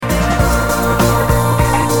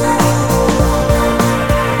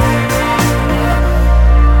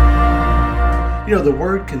The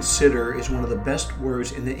word consider is one of the best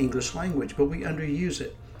words in the English language, but we underuse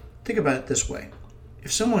it. Think about it this way.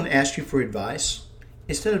 If someone asks you for advice,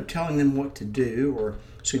 instead of telling them what to do or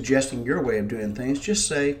suggesting your way of doing things, just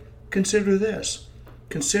say, consider this.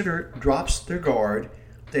 Consider drops their guard.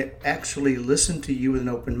 They actually listen to you with an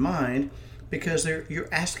open mind because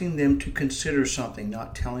you're asking them to consider something,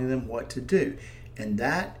 not telling them what to do. And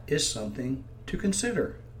that is something to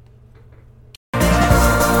consider.